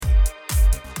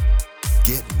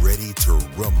Get ready to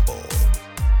rumble.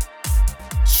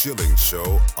 Shilling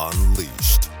Show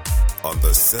Unleashed on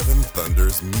the Seven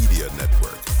Thunders Media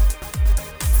Network.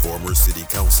 Former city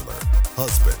councilor,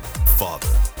 husband,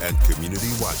 father, and community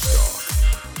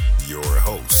watchdog. Your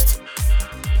host,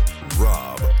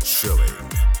 Rob Schilling.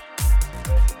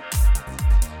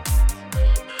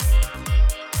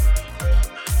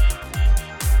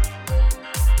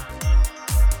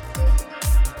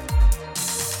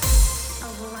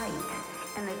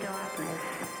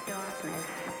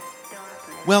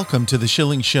 Welcome to the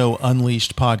Schilling Show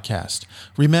Unleashed podcast.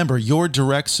 Remember, your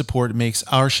direct support makes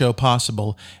our show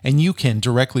possible, and you can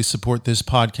directly support this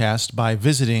podcast by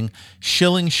visiting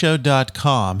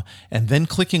shillingshow.com and then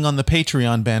clicking on the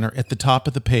Patreon banner at the top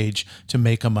of the page to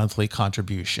make a monthly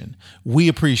contribution. We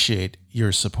appreciate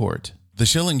your support. The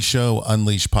Schilling Show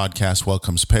Unleashed podcast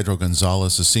welcomes Pedro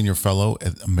Gonzalez, a senior fellow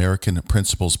at American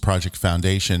Principles Project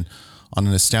Foundation, on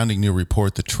an astounding new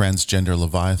report, the transgender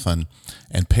leviathan.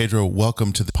 And Pedro,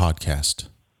 welcome to the podcast.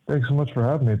 Thanks so much for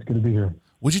having me. It's good to be here.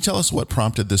 Would you tell us what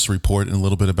prompted this report and a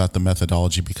little bit about the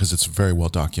methodology, because it's very well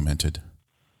documented?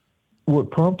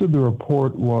 What prompted the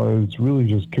report was really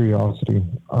just curiosity.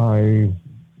 I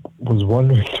was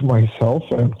wondering to myself,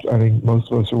 and I think most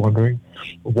of us are wondering,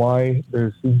 why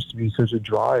there seems to be such a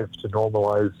drive to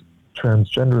normalize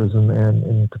transgenderism, and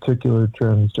in particular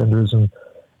transgenderism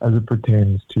as it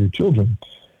pertains to children.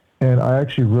 And I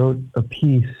actually wrote a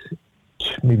piece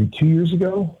maybe 2 years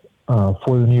ago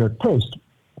for the New York Post.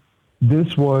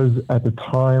 This was at the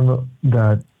time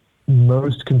that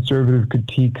most conservative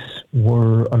critiques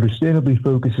were understandably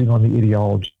focusing on the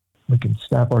ideology. We can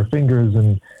snap our fingers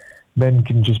and men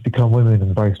can just become women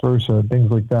and vice versa, and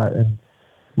things like that, and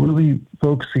really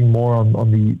focusing more on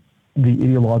the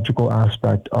ideological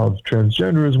aspect of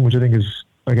transgenderism, which I think is,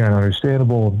 again,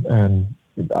 understandable, and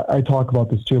I talk about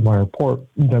this too in my report.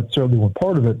 That's certainly one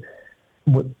part of it.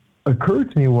 What occurred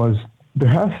to me was there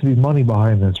has to be money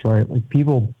behind this, right? Like,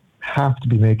 people have to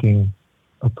be making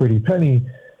a pretty penny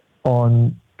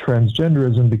on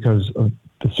transgenderism because of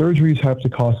the surgeries have to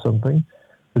cost something,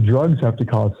 the drugs have to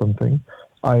cost something.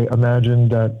 I imagine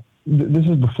that this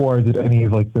is before I did any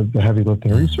of like the heavy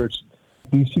lifting research.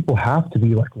 These people have to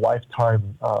be like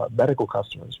lifetime medical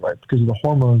customers, right? Because of the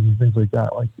hormones and things like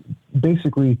that. Like,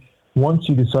 basically, once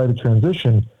you decide to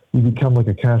transition, you become like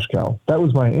a cash cow. That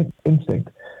was my instinct.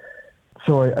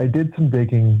 So I did some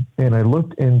digging, and I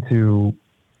looked into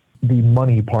the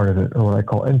money part of it, or what I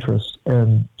call interest.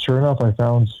 And sure enough, I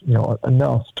found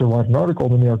enough to write an article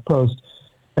in the New York Post,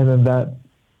 and then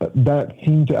that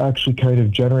seemed to actually kind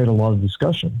of generate a lot of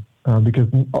discussion because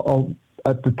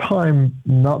at the time,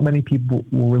 not many people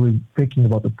were really thinking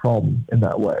about the problem in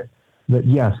that way. That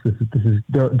yes,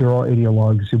 there are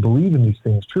ideologues who believe in these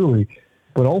things truly,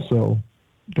 but also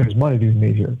there's money being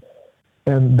made here.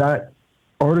 And that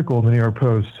article in the New York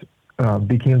Post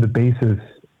became the basis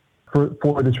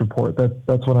for this report.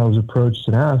 That's when I was approached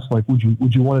and asked, like, would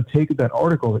you want to take that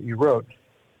article that you wrote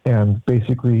and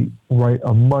basically write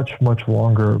a much, much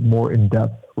longer, more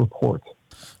in-depth report?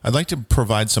 I'd like to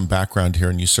provide some background here,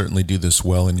 and you certainly do this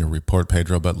well in your report,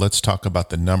 Pedro, but let's talk about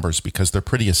the numbers, because they're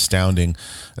pretty astounding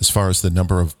as far as the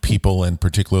number of people, and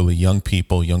particularly young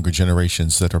people, younger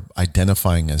generations, that are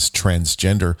identifying as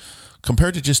transgender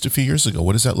compared to just a few years ago.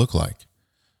 What does that look like?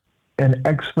 An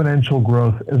exponential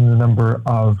growth in the number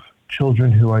of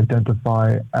children who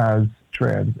identify as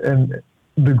trans. And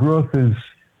the growth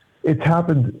it's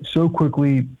happened so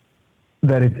quickly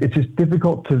that it's just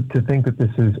difficult to think that this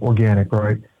is organic,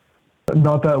 right?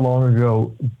 Not that long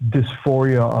ago,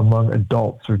 dysphoria among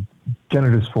adults, or gender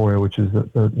dysphoria, which is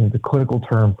the clinical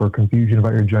term for confusion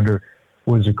about your gender,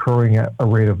 was occurring at a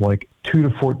rate of like 2 to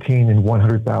 14 in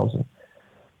 100,000.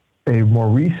 A more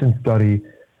recent study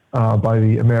by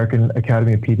the American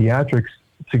Academy of Pediatrics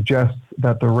suggests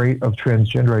that the rate of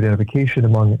transgender identification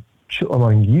among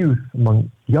youth, among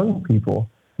young people,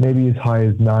 may be as high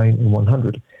as 9 in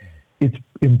 100. It's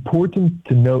important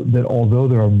to note that although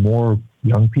there are more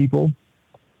young people,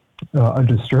 a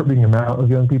disturbing amount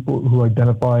of young people who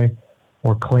identify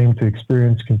or claim to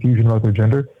experience confusion about their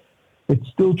gender, it's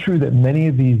still true that many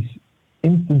of these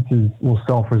instances will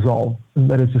self-resolve. And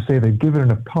that is to say that given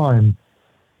enough time,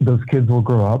 those kids will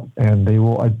grow up and they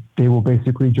will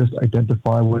basically just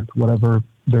identify with whatever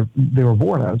they were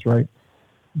born as, right?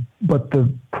 But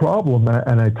the problem,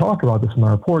 and I talk about this in my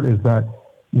report, is that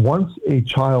once a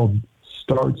child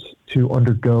starts to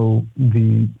undergo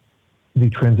the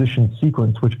transition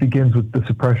sequence, which begins with the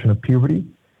suppression of puberty,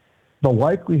 the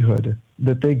likelihood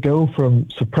that they go from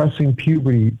suppressing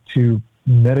puberty to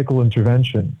medical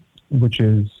intervention, which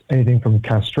is anything from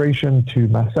castration to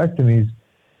mastectomies,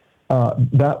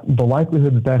 that the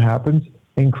likelihood that happens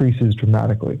increases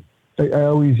dramatically. I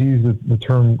always use the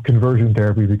term conversion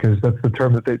therapy because that's the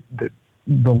term that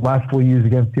the left will use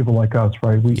against people like us,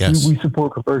 right? We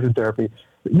support conversion therapy.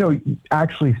 No,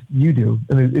 actually, you do.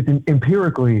 And it's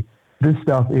empirically, this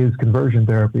stuff is conversion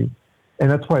therapy.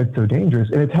 And that's why it's so dangerous.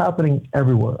 And it's happening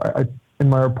everywhere. In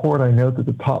my report, I note that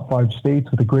the top 5 states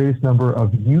with the greatest number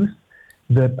of youth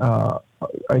that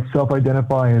I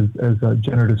self-identify as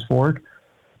gender dysphoric,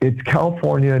 it's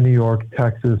California, New York,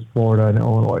 Texas, Florida, and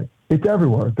Illinois. It's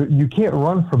everywhere. You can't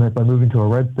run from it by moving to a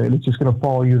red state. It's just going to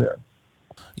follow you there.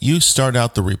 You start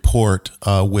out the report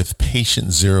with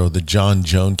Patient Zero, the John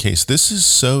Joan case. This is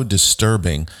so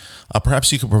disturbing.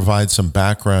 Perhaps you could provide some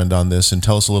background on this and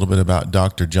tell us a little bit about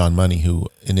Dr. John Money, who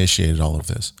initiated all of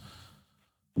this.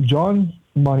 John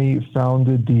Money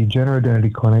founded the Gender Identity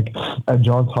Clinic at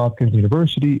Johns Hopkins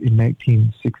University in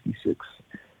 1966.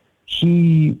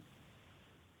 He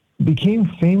became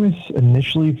famous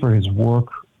initially for his work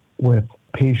with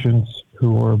patients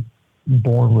who were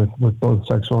born with both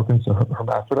sex organs, so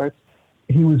hermaphrodites.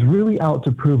 He was really out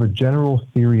to prove a general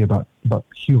theory about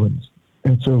humans.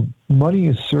 And so Money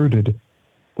asserted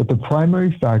that the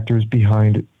primary factors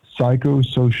behind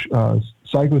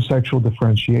psychosexual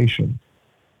differentiation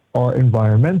are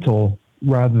environmental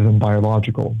rather than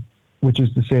biological, which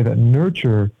is to say that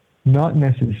nurture, not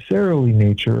necessarily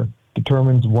nature,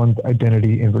 determines one's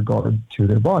identity in regard to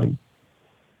their body.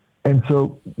 And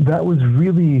so that was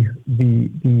really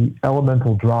the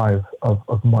elemental drive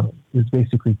of Money, is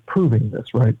basically proving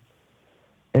this, right?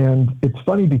 And it's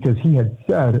funny because he had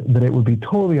said that it would be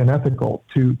totally unethical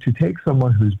to take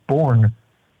someone who's born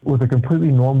with a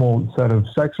completely normal set of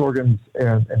sex organs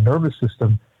and nervous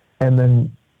system and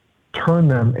then turn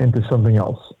them into something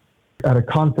else. At a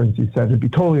conference, he said it'd be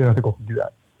totally unethical to do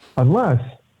that, unless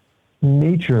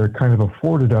nature kind of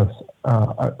afforded us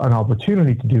an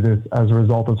opportunity to do this as a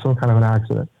result of some kind of an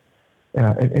accident,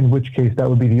 in which case that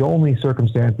would be the only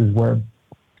circumstances where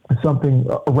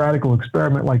a radical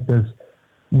experiment like this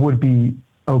would be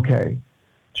okay.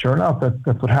 Sure enough,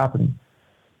 that's what happened.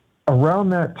 Around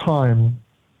that time,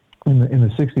 in the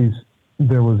 60s,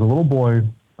 there was a little boy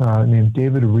named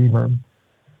David Reamer,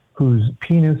 whose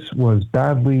penis was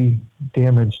badly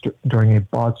damaged during a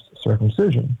botched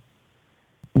circumcision.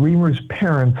 Reamer's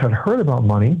parents had heard about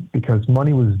Money because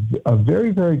Money was a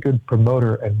very, very good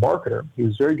promoter and marketer. He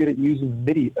was very good at using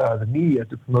the media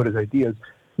to promote his ideas.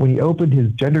 When he opened his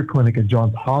gender clinic at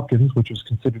Johns Hopkins, which was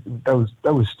considered,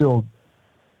 that was still,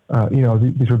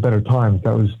 these were better times.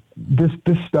 That was this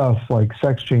stuff like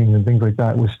sex change and things like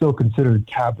that was still considered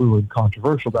taboo and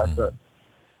controversial back then.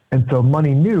 And so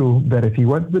Money knew that if he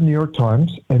went to the New York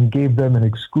Times and gave them an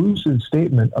exclusive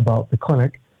statement about the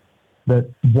clinic, that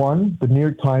one, the New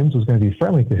York Times was going to be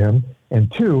friendly to him,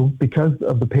 and two, because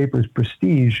of the paper's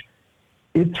prestige,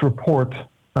 its report,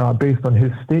 based on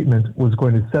his statement, was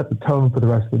going to set the tone for the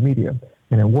rest of the media,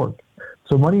 and it worked.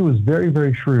 So Money was very,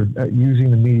 very shrewd at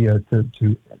using the media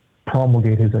to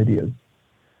promulgate his ideas.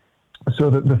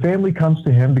 So the family comes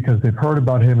to him because they've heard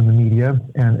about him in the media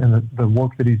and the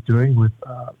work that he's doing with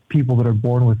people that are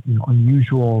born with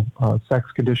unusual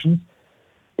sex conditions.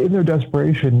 In their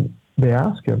desperation, they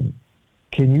ask him,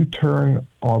 can you turn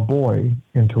our boy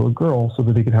into a girl so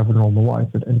that he can have a normal life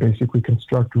and basically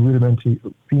construct rudimentary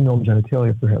female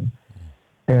genitalia for him?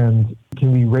 And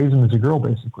can we raise him as a girl,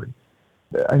 basically?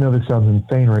 I know this sounds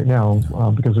insane right now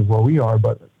because of where we are,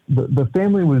 but the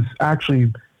family was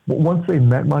actually, once they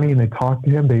met Money and they talked to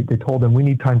him, they told him, we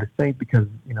need time to think because,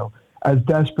 as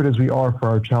desperate as we are for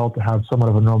our child to have somewhat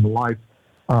of a normal life,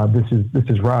 this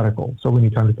is radical. So we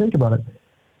need time to think about it.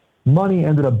 Money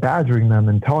ended up badgering them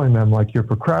and telling them, like, you're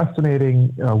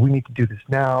procrastinating. We need to do this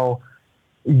now.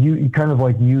 You kind of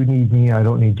like, you need me, I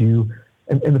don't need you.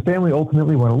 And the family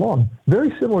ultimately went along. Very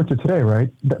similar to today,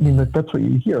 right? That's what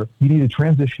you hear. You need to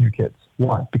transition your kids.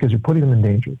 Why? Because you're putting them in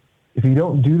danger. If you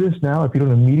don't do this now, if you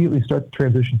don't immediately start the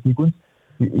transition sequence,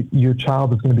 your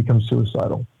child is going to become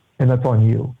suicidal, and that's on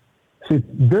you. So it's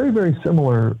very, very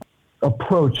similar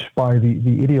approach by the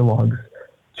ideologues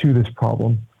to this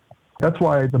problem. That's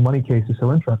why the Money case is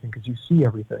so interesting, because you see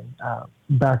everything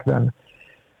back then.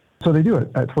 So they do it.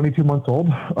 At 22 months old,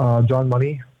 John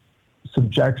Money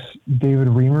subjects David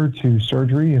Reamer to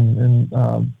surgery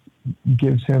and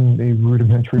gives him a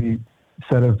rudimentary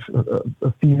set of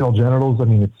female genitals. I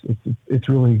mean, it's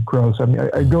really gross. I mean,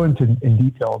 I go into in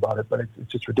detail about it, but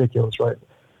it's just ridiculous, right?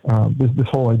 This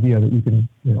whole idea that you can,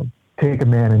 take a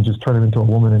man and just turn him into a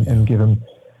woman and give him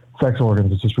sex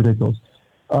organs, it's just ridiculous.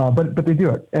 But they do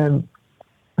it. And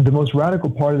the most radical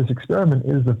part of this experiment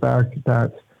is the fact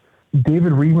that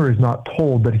David Reamer is not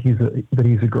told that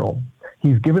he's a girl.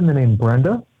 He's given the name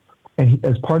Brenda, and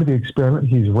as part of the experiment,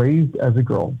 he's raised as a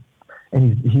girl.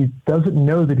 And he doesn't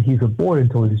know that he's a boy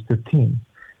until he's 15.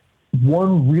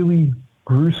 One really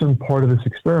gruesome part of this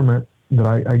experiment that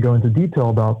I go into detail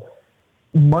about,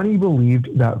 Money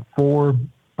believed that for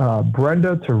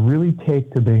Brenda to really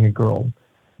take to being a girl,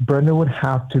 Brenda would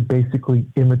have to basically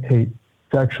imitate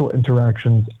sexual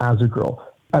interactions as a girl.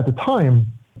 At the time,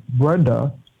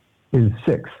 Brenda is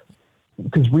 6,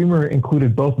 because Reamer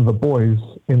included both of the boys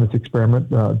in this experiment.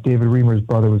 David Reamer's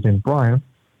brother was named Brian.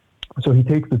 So he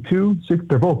takes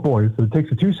they're both boys, so he takes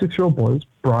the 2 6-year-old boys,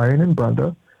 Brian and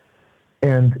Brenda,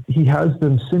 and he has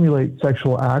them simulate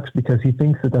sexual acts because he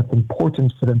thinks that that's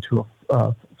important for them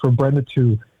for Brenda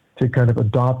to kind of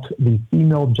adopt the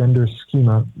female gender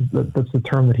schema. That's the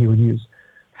term that he would use.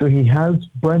 So he has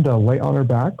Brenda lay on her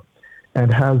back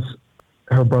and has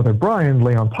her brother Brian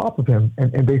lay on top of him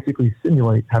and basically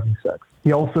simulate having sex.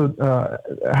 He also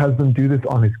has them do this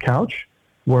on his couch,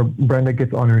 where Brenda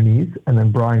gets on her knees, and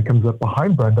then Brian comes up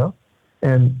behind Brenda,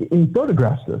 and he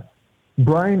photographs this.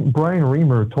 Brian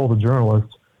Reamer told a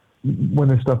journalist when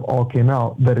this stuff all came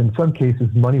out that in some cases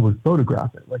Money was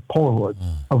photographing, like Polaroids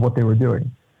of what they were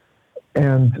doing.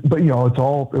 But it was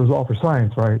all for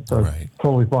science, right? So It's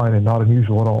totally fine and not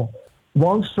unusual at all.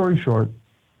 Long story short,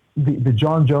 the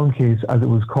John Jones case, as it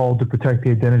was called to protect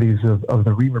the identities of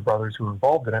the Reamer brothers who were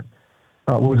involved in it,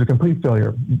 was a complete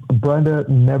failure. Brenda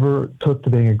never took to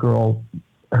being a girl.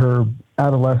 Her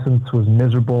adolescence was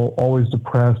miserable, always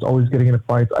depressed, always getting into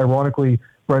fights. Ironically,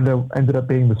 Brenda ended up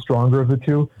being the stronger of the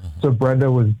two. So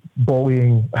Brenda was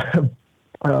bullying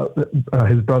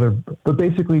his brother. But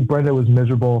basically, Brenda was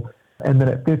miserable. And then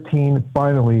at 15,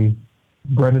 finally,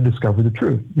 Brenda discovered the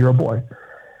truth. You're a boy.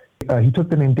 He took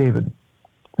the name David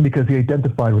because he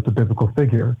identified with the biblical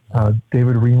figure.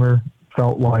 David Reamer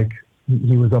felt like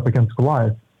he was up against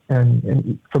Goliath,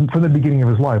 and from the beginning of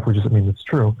his life, it's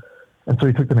true. And so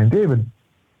he took the name David.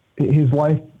 His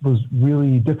life was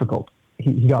really difficult.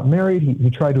 He got married.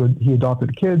 He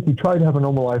adopted kids. He tried to have a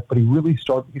normal life, but he really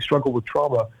struggled with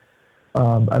trauma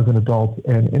as an adult.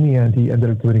 And in the end, he ended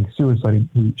up committing suicide.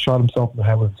 He shot himself in the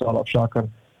head with a sawed-off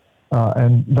shotgun.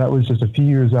 And that was just a few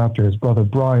years after his brother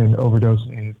Brian overdosed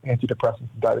on antidepressants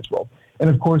and died as well. And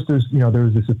of course, there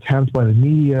was this attempt by the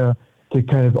media to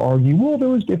kind of argue, well, there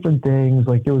was different things,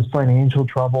 like there was financial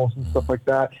troubles and stuff like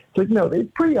that. So,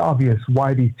 it's pretty obvious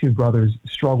why these two brothers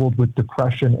struggled with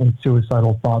depression and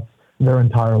suicidal thoughts their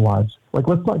entire lives. Like,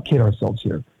 let's not kid ourselves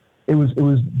here. It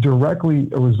was directly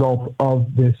a result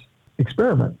of this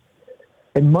experiment.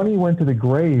 And Money went to the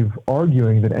grave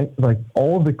arguing that, like,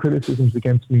 all of the criticisms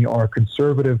against me are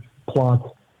conservative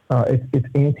plots. It's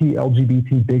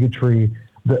anti-LGBT bigotry.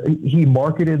 He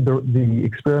marketed the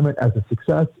experiment as a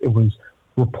success. It was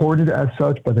reported as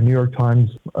such by the New York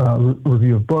Times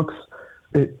Review of Books.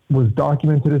 It was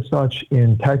documented as such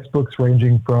in textbooks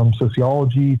ranging from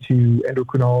sociology to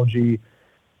endocrinology.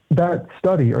 That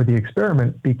study, or the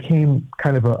experiment, became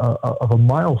kind of a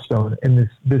milestone in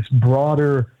this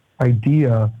broader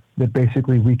idea that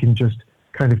basically we can just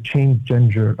kind of change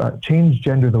gender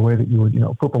the way that you would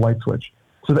flip a light switch.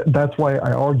 So that's why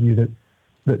I argue that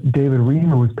David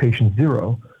Reamer was patient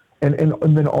zero, and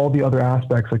then all the other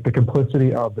aspects, like the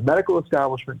complicity of the medical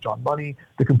establishment, John Money,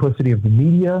 the complicity of the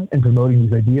media in promoting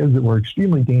these ideas that were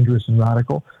extremely dangerous and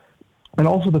radical, and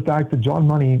also the fact that John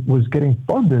Money was getting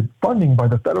funding by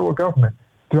the federal government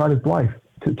throughout his life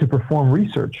to perform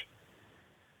research.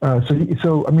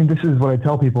 So I mean, this is what I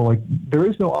tell people, like, there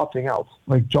is no opting out.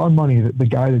 Like, John Money, the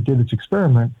guy that did this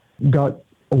experiment, got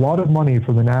a lot of money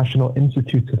from the National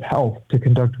Institutes of Health to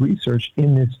conduct research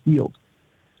in this field.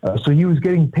 So he was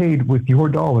getting paid with your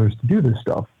dollars to do this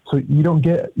stuff. So you don't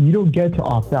get to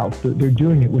opt out. They're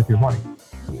doing it with your money.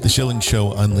 The Schilling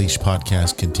Show Unleashed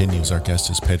podcast continues. Our guest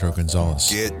is Pedro Gonzalez.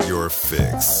 Get your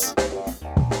fix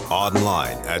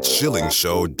online at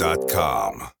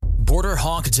shillingshow.com.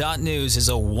 BorderHawk.news is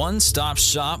a one-stop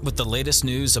shop with the latest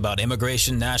news about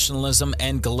immigration, nationalism,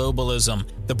 and globalism.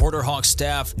 The BorderHawk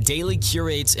staff daily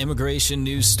curates immigration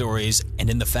news stories, and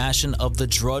in the fashion of the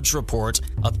Drudge Report,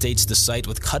 updates the site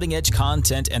with cutting-edge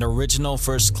content and original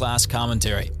first-class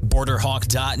commentary.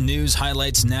 BorderHawk.news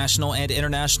highlights national and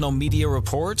international media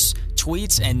reports,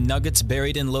 tweets, and nuggets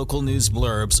buried in local news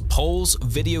blurbs, polls,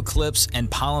 video clips, and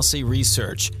policy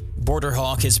research. Border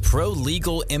Hawk is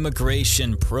pro-legal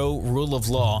immigration, pro-rule of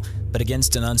law, but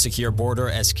against an unsecure border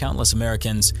as countless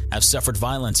Americans have suffered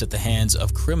violence at the hands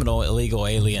of criminal illegal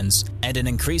aliens. And an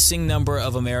increasing number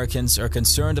of Americans are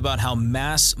concerned about how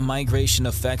mass migration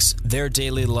affects their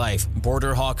daily life.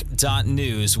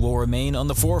 BorderHawk.news will remain on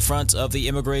the forefront of the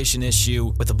immigration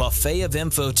issue with a buffet of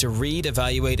info to read,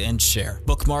 evaluate, and share.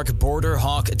 Bookmark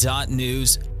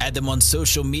BorderHawk.news. Add them on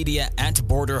social media at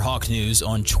BorderHawkNews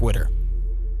on Twitter.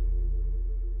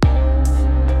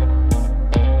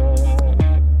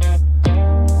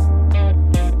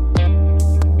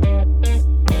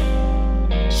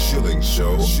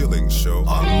 Shilling Show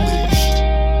Unleashed.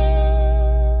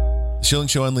 Shilling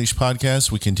Show Unleashed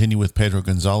podcast. We continue with Pedro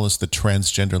Gonzalez, the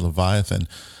transgender leviathan.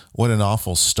 What an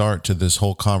awful start to this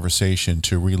whole conversation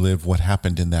to relive what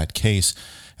happened in that case.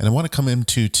 And I want to come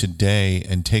into today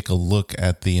and take a look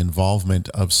at the involvement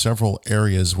of several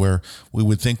areas where we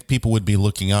would think people would be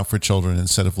looking out for children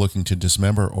instead of looking to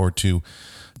dismember or to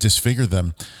disfigure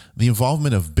them. The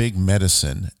involvement of big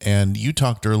medicine. And you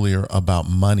talked earlier about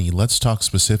money. Let's talk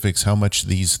specifics, how much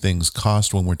these things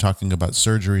cost when we're talking about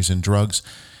surgeries and drugs,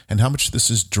 and how much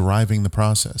this is driving the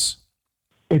process.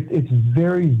 It's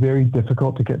very, very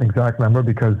difficult to get an exact number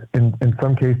because in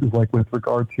some cases, like with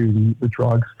regard to the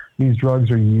drugs, these drugs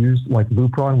are used like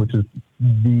Lupron, which is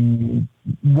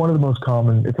one of the most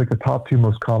common, it's like the top two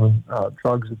most common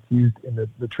drugs that's used in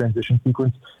the transition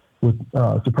sequence with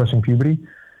suppressing puberty.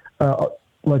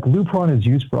 Like Lupron is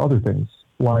used for other things,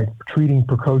 like treating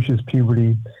precocious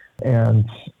puberty and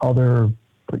other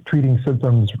treating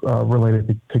symptoms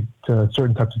related to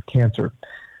certain types of cancer.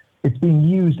 It's being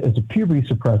used as a puberty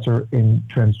suppressor in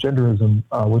transgenderism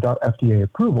without FDA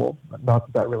approval.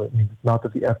 Not that really means not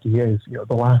that the FDA is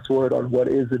the last word on what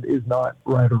is and is not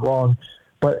right or wrong,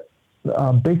 but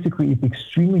basically it's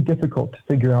extremely difficult to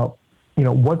figure out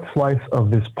what slice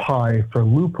of this pie for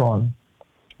Lupron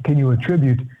can you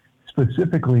attribute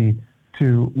specifically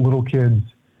to little kids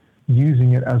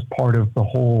using it as part of the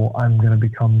whole I'm going to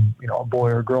become a boy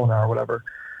or a girl now or whatever.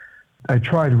 I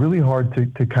tried really hard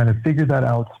to kind of figure that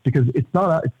out because it's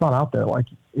not out there. Like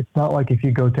it's not like if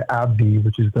you go to AbbVie,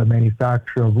 which is the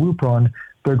manufacturer of Lupron,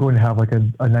 they're going to have like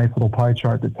a nice little pie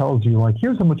chart that tells you like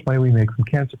here's how much money we make from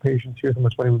cancer patients, here's how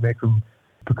much money we make from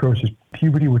precocious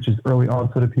puberty, which is early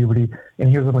onset of puberty, and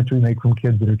here's how much we make from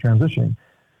kids that are transitioning.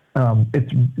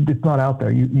 It's not out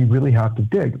there. You really have to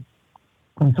dig.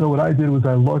 And so what I did was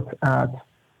I looked at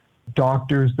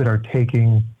doctors that are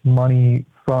taking money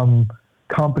from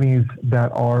companies that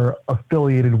are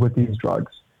affiliated with these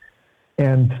drugs.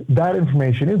 And that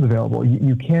information is available.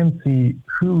 You can see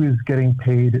who is getting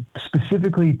paid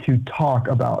specifically to talk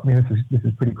about, this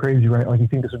is pretty crazy, right? Like you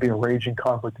think this would be a raging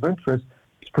conflict of interest.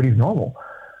 It's pretty normal.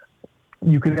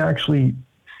 You can actually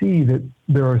see that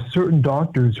there are certain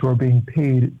doctors who are being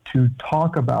paid to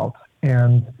talk about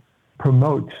and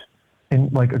promote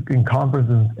in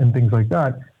conferences and things like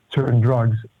that, certain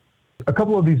drugs. A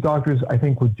couple of these doctors, I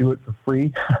think, would do it for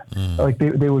free. Like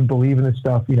they would believe in this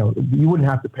stuff. You wouldn't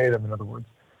have to pay them, in other words,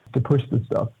 to push this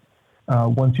stuff.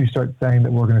 Once you start saying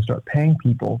that we're going to start paying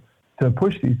people to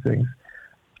push these things.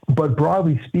 But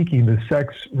broadly speaking, the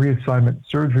sex reassignment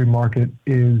surgery market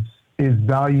is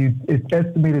valued, it's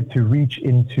estimated to reach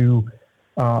into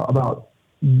about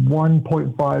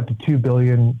 1.5 to 2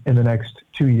 billion in the next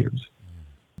 2 years.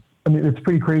 It's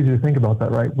pretty crazy to think about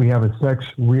that, right? We have a sex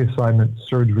reassignment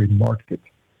surgery market,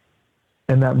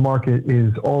 and that market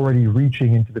is already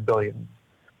reaching into the billions.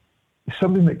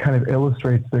 Something that kind of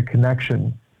illustrates the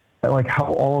connection, like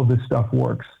how all of this stuff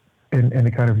works in a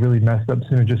kind of really messed up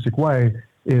synergistic way,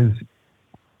 is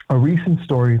a recent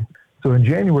story. So in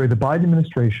January, the Biden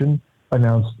administration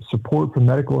announced support for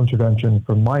medical intervention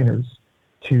for minors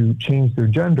to change their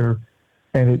gender,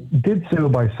 and it did so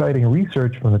by citing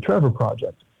research from the Trevor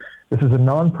Project. This is a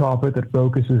nonprofit that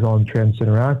focuses on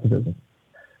transgender activism.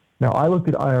 Now, I looked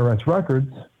at IRS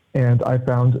records, and I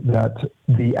found that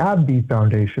the AbbVie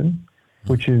Foundation,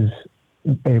 which is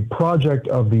a project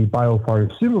of the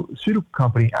biopharmaceutical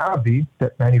company AbbVie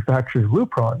that manufactures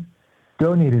Lupron,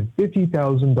 donated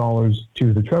 $50,000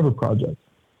 to the Trevor Project.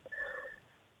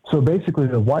 So basically,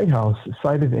 the White House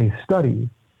cited a study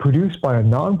produced by a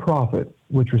nonprofit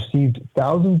which received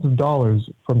thousands of dollars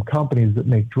from companies that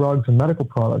make drugs and medical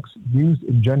products used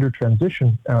in gender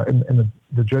transition, in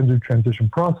the gender transition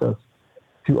process,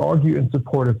 to argue in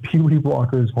support of puberty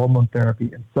blockers, hormone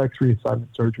therapy, and sex reassignment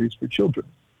surgeries for children.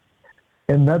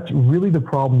 And that's really the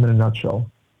problem in a nutshell.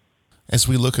 As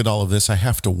we look at all of this, I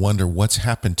have to wonder what's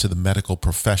happened to the medical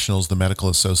professionals, the medical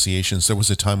associations. There was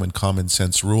a time when common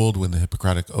sense ruled, when the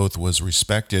Hippocratic Oath was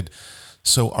respected.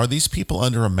 So are these people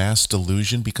under a mass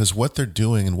delusion? Because what they're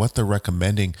doing and what they're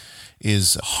recommending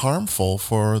is harmful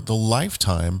for the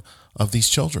lifetime of these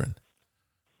children.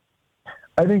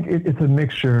 I think it's a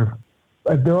mixture.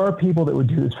 There are people that would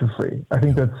do this for free. I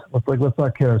think let's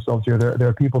not kid ourselves here. There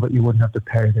are people that you wouldn't have to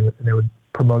pay. They would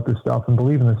promote this stuff and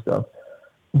believe in this stuff.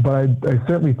 But I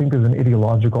certainly think there's an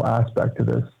ideological aspect to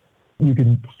this. You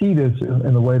can see this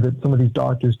in the way that some of these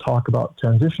doctors talk about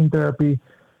transition therapy.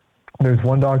 There's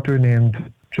one doctor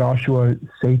named Joshua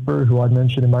Safer, who I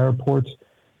mentioned in my reports.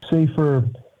 Safer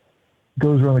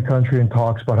goes around the country and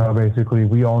talks about how basically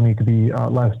we all need to be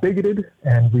less bigoted,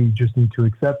 and we just need to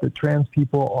accept that trans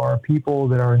people are people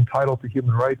that are entitled to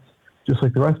human rights just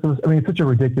like the rest of us. I mean, it's such a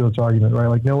ridiculous argument, right?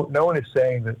 Like no one is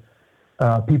saying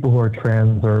that people who are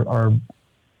trans are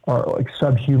like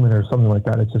subhuman or something like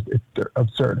that. It's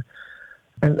absurd.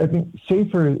 And I think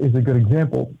Safer is a good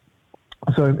example.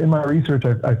 So in my research,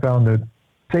 I found that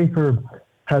Safer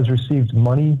has received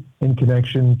money in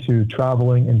connection to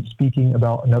traveling and speaking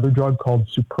about another drug called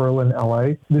Superlin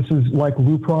LA. This is like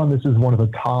Lupron. This is one of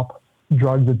the top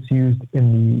drugs that's used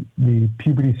in the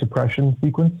puberty suppression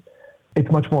sequence. It's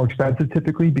much more expensive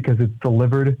typically because it's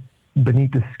delivered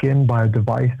beneath the skin by a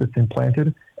device that's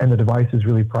implanted, and the device is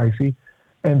really pricey.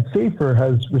 And Safer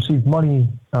has received money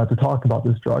to talk about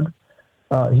this drug.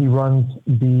 He runs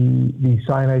the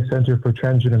Sinai Center for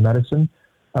Transgender Medicine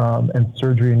and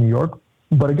Surgery in New York.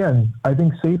 But again, I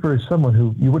think Safer is someone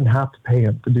who you wouldn't have to pay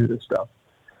him to do this stuff.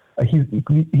 He's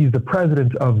the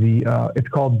president of it's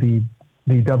called the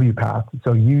WPATH,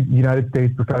 so United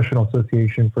States Professional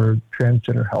Association for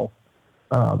Transgender Health.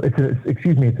 It's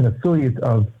an affiliate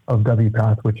of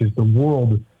WPATH, which is the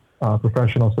World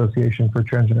Professional Association for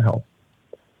Transgender Health.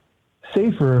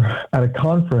 Safer, at a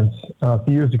conference a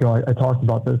few years ago, I talked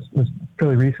about this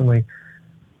fairly recently,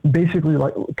 basically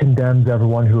like condemns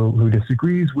everyone who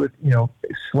disagrees with,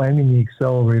 slamming the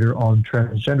accelerator on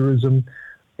transgenderism,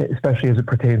 especially as it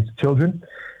pertains to children,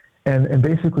 and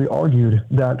basically argued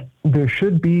that there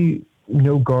should be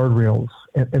no guardrails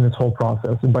in this whole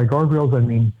process. And by guardrails, I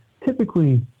mean,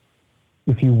 typically,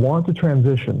 if you want to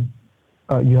transition,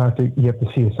 you have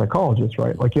to see a psychologist,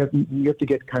 right? Like you have to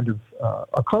get kind of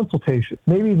a consultation.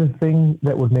 Maybe the thing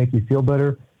that would make you feel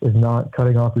better is not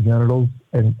cutting off your genitals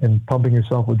and pumping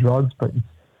yourself with drugs, but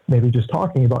maybe just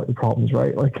talking about your problems,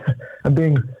 right? Like I'm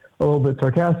being a little bit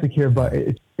sarcastic here, but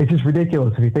it's just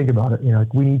ridiculous if you think about it.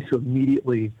 Like we need to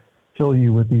immediately fill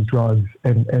you with these drugs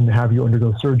and have you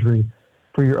undergo surgery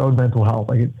for your own mental health.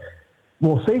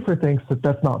 Well, Safer thinks that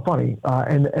that's not funny,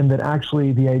 and that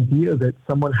actually the idea that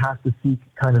someone has to seek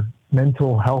kind of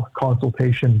mental health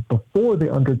consultation before they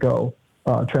undergo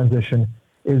transition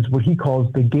is what he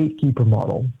calls the gatekeeper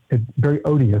model. It's very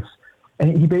odious.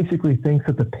 And he basically thinks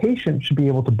that the patient should be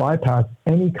able to bypass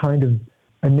any kind of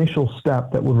initial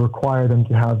step that would require them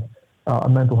to have a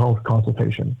mental health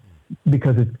consultation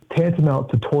because it's tantamount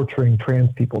to torturing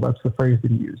trans people. That's the phrase that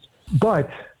he used.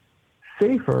 But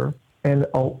Safer and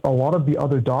a lot of the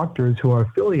other doctors who are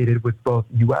affiliated with both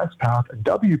USPath and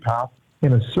WPath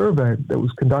in a survey that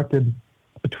was conducted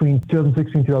between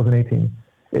 2016 and 2018.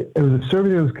 It was a survey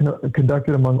that was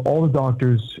conducted among all the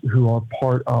doctors who are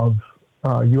part of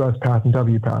USPath and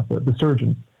WPath, the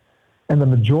surgeons. And the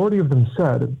majority of them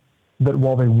said that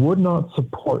while they would not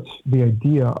support the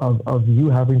idea of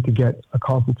you having to get a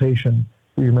consultation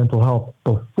for your mental health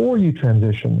before you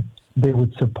transition, they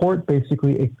would support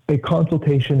basically a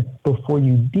consultation before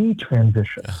you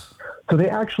detransition. So they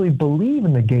actually believe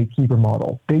in the gatekeeper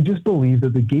model. They just believe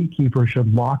that the gatekeeper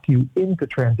should lock you into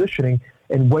transitioning,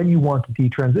 and when you want to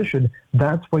detransition,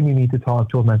 that's when you need to talk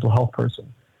to a mental health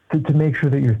person to make sure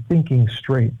that you're thinking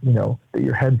straight, that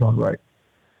your head's on right.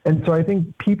 And so I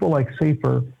think people like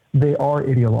Safer, they are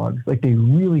ideologues. Like they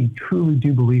really, truly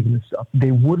do believe in this stuff.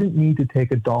 They wouldn't need to take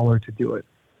 $1 to do it.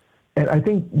 And I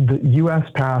think the U.S.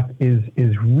 path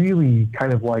is really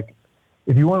kind of like,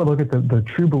 if you want to look at the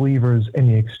true believers and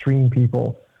the extreme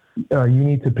people, you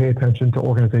need to pay attention to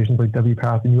organizations like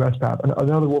WPath and USPath. And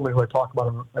another woman who I talk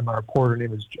about in my report, her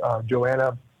name is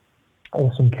Joanna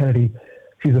Olson Kennedy.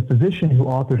 She's a physician who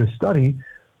authored a study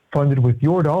funded with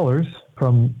your dollars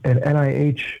from an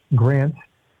NIH grant.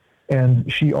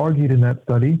 And she argued in that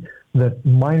study that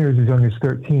minors as young as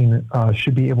 13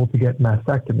 should be able to get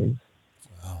mastectomies.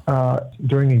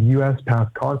 During a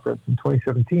USPath conference in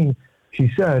 2017,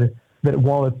 she said that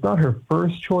while it's not her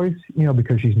first choice,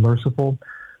 because she's merciful,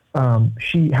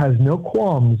 she has no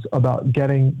qualms about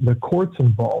getting the courts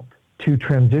involved to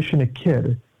transition a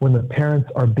kid when the parents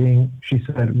are being, she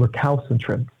said,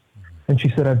 recalcitrant. And she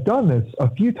said, I've done this a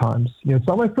few times. It's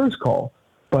not my first call,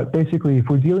 But basically, if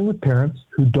we're dealing with parents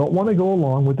who don't want to go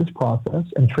along with this process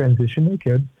and transition their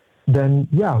kids, then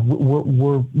yeah,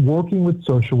 we're working with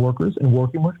social workers and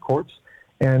working with courts,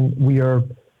 and we are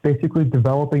basically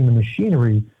developing the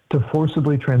machinery to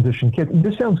forcibly transition kids. And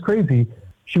this sounds crazy.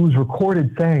 She was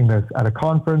recorded saying this at a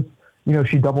conference. You know,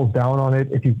 she doubles down on it.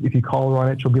 If you call her on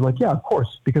it, she'll be like, yeah, of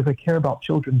course, because I care about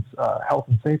children's health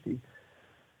and safety.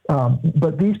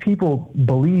 But these people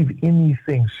believe in these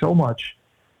things so much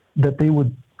that they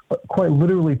would quite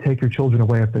literally take your children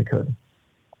away if they could.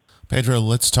 Pedro,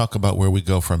 let's talk about where we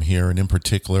go from here. And in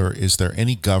particular, is there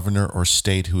any governor or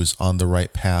state who is on the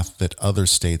right path that other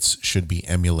states should be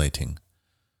emulating?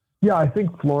 Yeah, I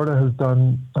think Florida has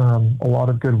done a lot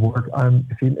of good work.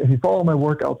 If you follow my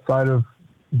work outside of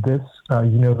this,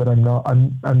 you know that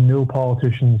I'm no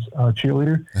politician's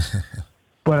cheerleader.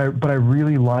 But I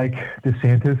really like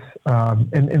DeSantis,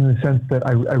 in the sense that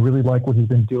I really like what he's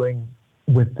been doing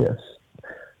with this.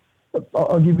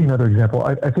 I'll give you another example.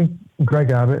 I think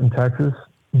Greg Abbott in Texas,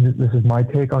 this is my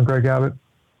take on Greg Abbott.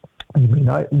 You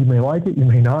may like it, you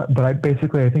may not, but I think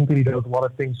that he does a lot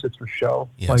of things just for show,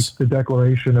 yes. Like the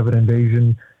declaration of an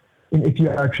invasion. And if you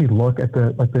actually look at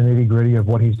the nitty gritty of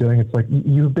what he's doing, it's like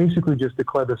you basically just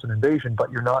declared this an invasion,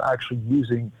 but you're not actually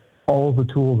using all the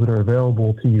tools that are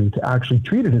available to you to actually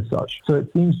treat it as such. So it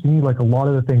seems to me like a lot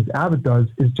of the things Abbott does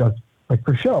is just like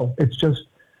for show. It's just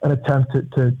an attempt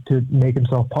to make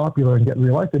himself popular and get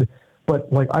reelected.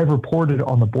 But like I've reported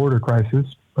on the border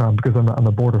crisis because I'm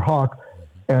a border hawk,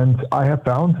 and I have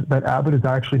found that Abbott is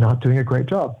actually not doing a great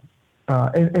job.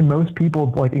 And most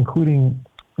people, like including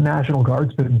National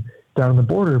Guardsmen down on the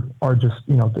border, are just,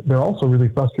 they're also really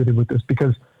frustrated with this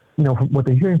because, what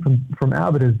they're hearing from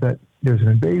Abbott is that there's an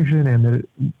invasion and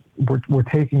that we're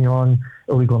taking on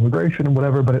illegal immigration and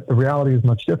whatever, but the reality is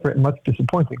much different and much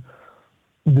disappointing.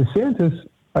 DeSantis,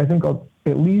 I think,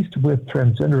 at least with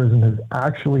transgenderism, has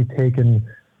actually taken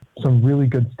some really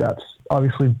good steps.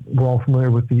 Obviously, we're all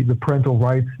familiar with the parental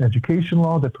rights and education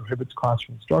law that prohibits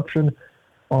classroom instruction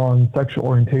on sexual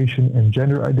orientation and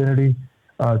gender identity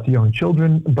to young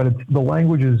children, but the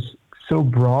language is so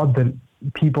broad that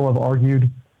people have argued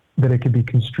that it could be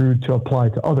construed to apply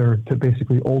to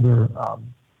basically older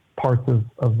parts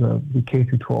of the K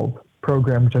through 12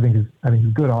 program, which I think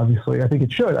is good. Obviously, I think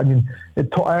it should. I mean,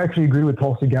 I actually agree with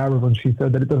Tulsi Gabbard when she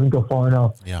said that it doesn't go far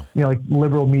enough. Yeah. Like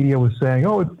liberal media was saying,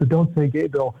 oh, it's the Don't Say Gay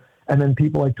bill, and then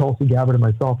people like Tulsi Gabbard and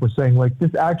myself were saying, like,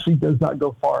 this actually does not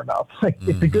go far enough. Like,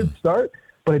 It's a good start,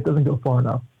 but it doesn't go far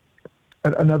enough.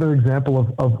 Another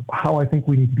example of how I think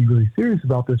we need to be really serious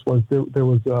about this was there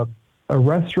was a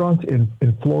restaurant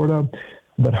in Florida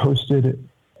that hosted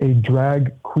a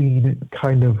drag queen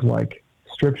kind of like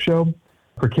strip show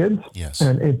for kids. Yes.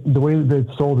 And the way that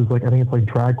it's sold is like, I think it's like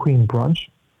drag queen brunch.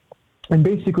 And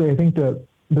basically, I think the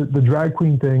drag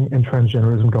queen thing and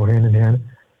transgenderism go hand in hand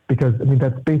because, I mean,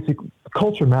 that's basic.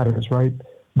 Culture matters, right?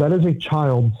 That is a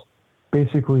child's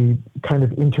basically kind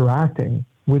of interacting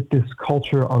with this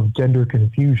culture of gender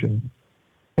confusion.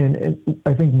 And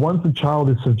I think once a child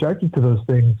is subjected to those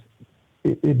things,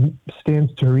 it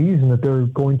stands to reason that they're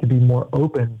going to be more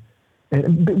open.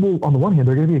 And well, on the one hand,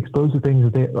 they're going to be exposed to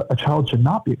things that a child should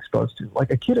not be exposed to. Like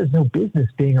a kid has no business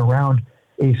being around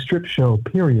a strip show,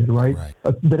 period, right?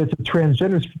 That it's a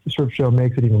transgender strip show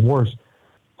makes it even worse.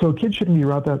 So kids shouldn't be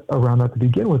around that to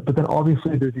begin with. But then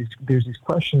obviously there's these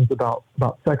questions about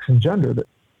sex and gender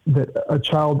that a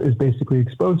child is basically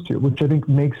exposed to, which I think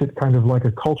makes it kind of like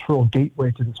a cultural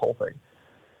gateway to this whole thing.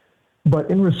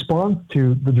 But in response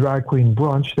to the drag queen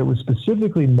brunch that was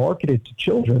specifically marketed to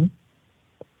children,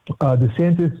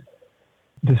 DeSantis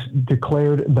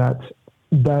declared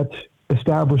that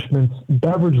establishment's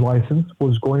beverage license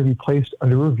was going to be placed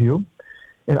under review.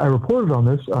 And I reported on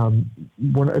this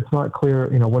when it's not clear,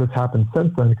 what has happened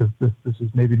since then, because this is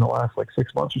maybe in the last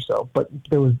 6 months or so. But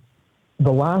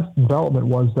the last development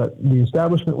was that the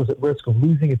establishment was at risk of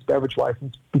losing its beverage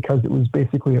license because it was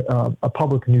basically a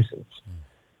public nuisance,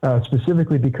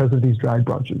 specifically because of these drag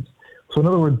brunches. So in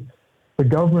other words, the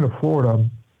government of Florida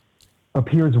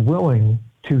appears willing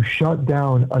to shut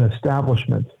down an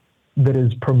establishment that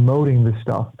is promoting this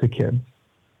stuff to kids.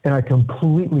 And I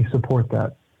completely support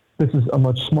that. This is a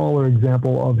much smaller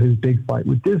example of his big fight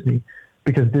with Disney,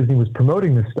 because Disney was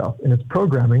promoting this stuff in its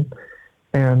programming.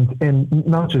 And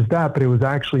not just that, but it was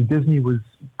actually Disney was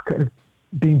kind of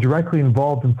being directly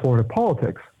involved in Florida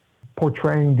politics,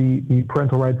 portraying the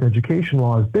parental rights and education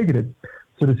law as bigoted.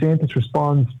 So DeSantis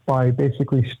responds by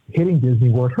basically hitting Disney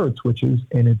where it hurts, which is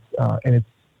in its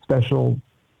special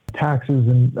taxes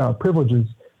and privileges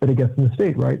that it gets in the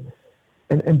state, right?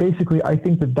 And basically, I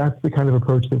think that that's the kind of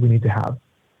approach that we need to have.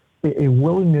 a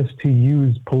willingness to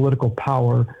use political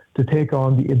power to take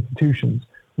on the institutions,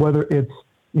 whether it's,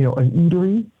 an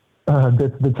eatery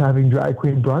that's having drag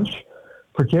queen brunch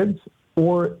for kids,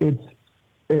 or it's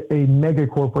a mega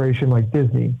corporation like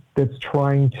Disney that's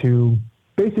trying to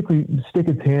basically stick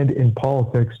its hand in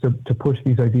politics to push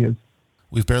these ideas.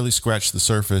 We've barely scratched the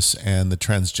surface, and the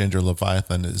Transgender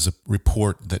Leviathan is a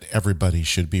report that everybody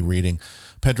should be reading.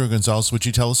 Pedro Gonzalez, would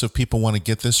you tell us if people want to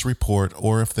get this report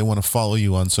or if they want to follow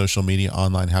you on social media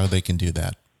online, how they can do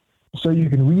that? So you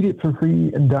can read it for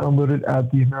free and download it at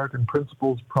the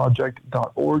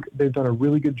AmericanPrinciplesProject.org. They've done a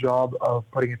really good job of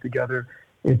putting it together.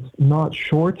 It's not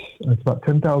short. It's about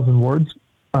 10,000 words,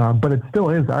 but it still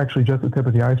is actually just the tip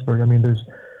of the iceberg. I mean,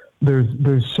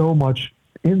 there's so much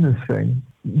in this thing.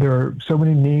 There are so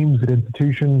many names at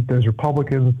institutions. There's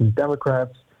Republicans, there's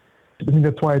Democrats. I think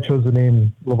that's why I chose the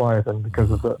name Leviathan, because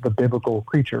of the biblical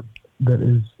creature that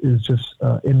is just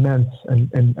immense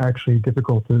and actually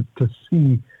difficult to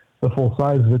see the full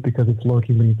size of it because it's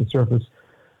lurking beneath the surface.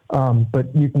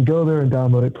 But you can go there and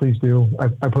download it. Please do. I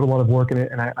put a lot of work in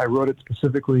it, and I wrote it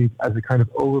specifically as a kind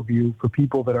of overview for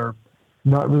people that are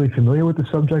not really familiar with the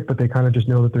subject, but they kind of just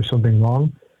know that there's something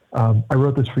wrong. I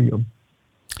wrote this for you.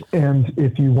 And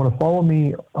if you want to follow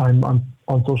me, I'm on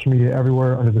social media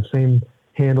everywhere under the same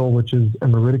handle, which is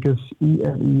Emeriticus,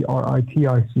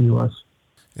 Emeriticus.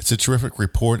 It's a terrific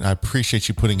report, and I appreciate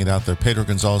you putting it out there. Pedro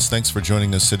Gonzalez, thanks for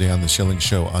joining us today on the Schilling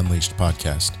Show Unleashed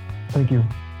podcast. Thank you.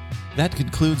 That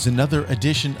concludes another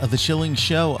edition of the Schilling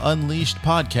Show Unleashed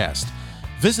podcast.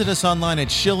 Visit us online at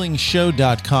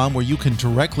schillingshow.com, where you can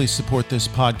directly support this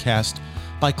podcast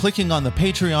by clicking on the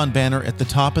Patreon banner at the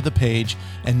top of the page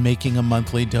and making a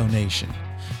monthly donation.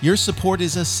 Your support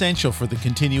is essential for the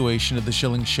continuation of the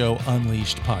Schilling Show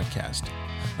Unleashed podcast.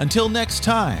 Until next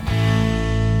time.